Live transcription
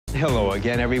Hello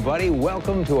again, everybody.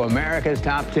 Welcome to America's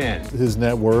Top 10. His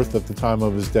net worth at the time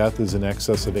of his death is in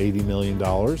excess of $80 million.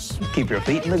 Keep your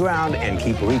feet in the ground and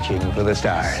keep reaching for the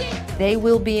stars. They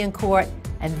will be in court,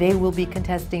 and they will be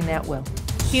contesting that will.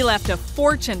 He left a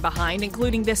fortune behind,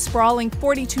 including this sprawling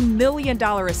 $42 million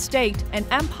estate, an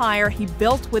empire he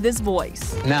built with his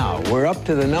voice. Now, we're up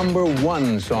to the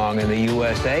 #1 song in the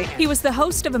USA. He was the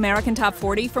host of American Top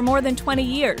 40 for more than 20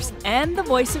 years, and the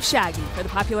voice of Shaggy for the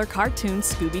popular cartoon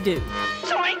Scooby-Doo.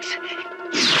 Zoinks!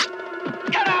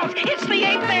 Cut out! It's the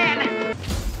ape man!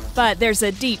 But there's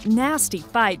a deep, nasty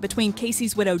fight between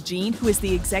Casey's widow Jean, who is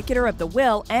the executor of the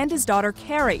will, and his daughter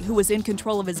Carrie, who was in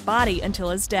control of his body until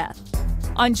his death.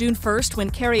 On June 1st, when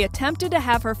Carrie attempted to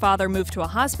have her father moved to a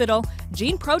hospital,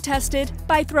 Jean protested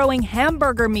by throwing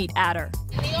hamburger meat at her.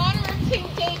 In the honor of King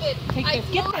David, I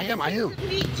float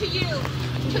meat to you,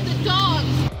 to the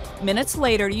dogs. Minutes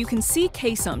later, you can see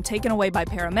Kasem taken away by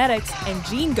paramedics, and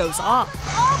Jean goes off.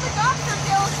 All the doctor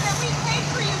bills that we paid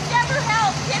for you never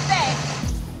helped, did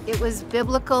they? It was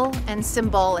biblical and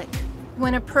symbolic.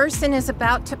 When a person is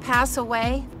about to pass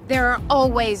away, there are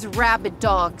always rabid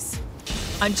dogs.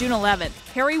 On June 11th,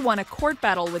 Carrie won a court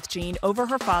battle with Jean over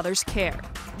her father's care.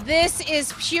 This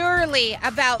is purely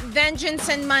about vengeance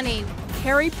and money.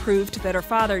 Carrie proved that her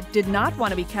father did not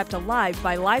want to be kept alive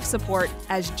by life support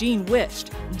as Jean wished.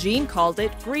 Jean called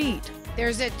it greed.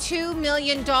 There's a $2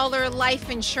 million life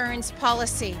insurance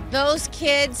policy. Those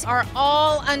kids are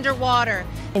all underwater.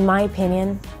 In my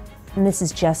opinion, and this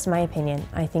is just my opinion,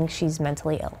 I think she's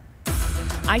mentally ill.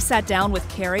 I sat down with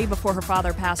Carrie before her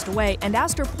father passed away and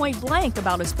asked her point blank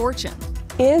about his fortune.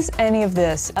 Is any of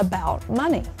this about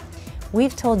money?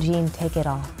 We've told Jean, take it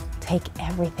all. Take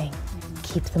everything.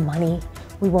 Keep the money.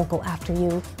 We won't go after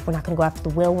you. We're not going to go after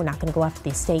the will. We're not going to go after the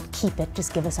estate. Keep it.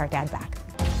 Just give us our dad back.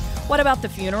 What about the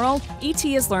funeral?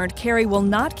 E.T. has learned Carrie will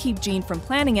not keep Jean from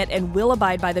planning it and will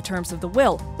abide by the terms of the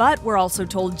will. But we're also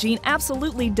told Jean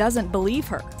absolutely doesn't believe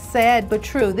her. Sad but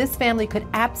true, this family could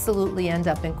absolutely end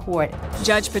up in court.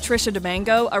 Judge Patricia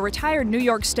Domingo, a retired New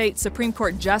York State Supreme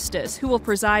Court justice who will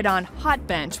preside on Hot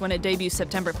Bench when it debuts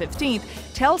September 15th,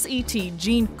 tells E.T.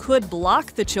 Jean could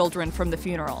block the children from the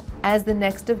funeral. As the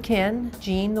next of kin,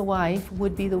 Jean, the wife,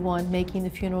 would be the one making the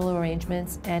funeral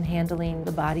arrangements and handling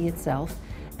the body itself.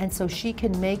 And so she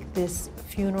can make this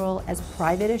funeral as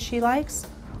private as she likes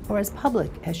or as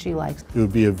public as she likes. It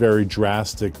would be a very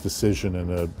drastic decision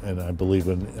and I believe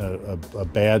a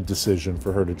bad decision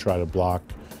for her to try to block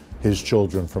his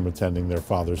children from attending their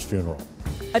father's funeral.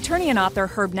 Attorney and author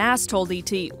Herb Nass told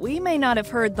E.T., we may not have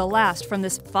heard the last from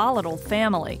this volatile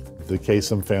family. The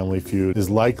Kasem family feud is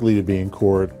likely to be in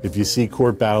court. If you see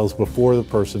court battles before the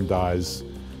person dies,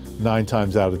 9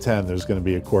 times out of 10, there's going to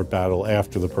be a court battle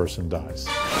after the person dies.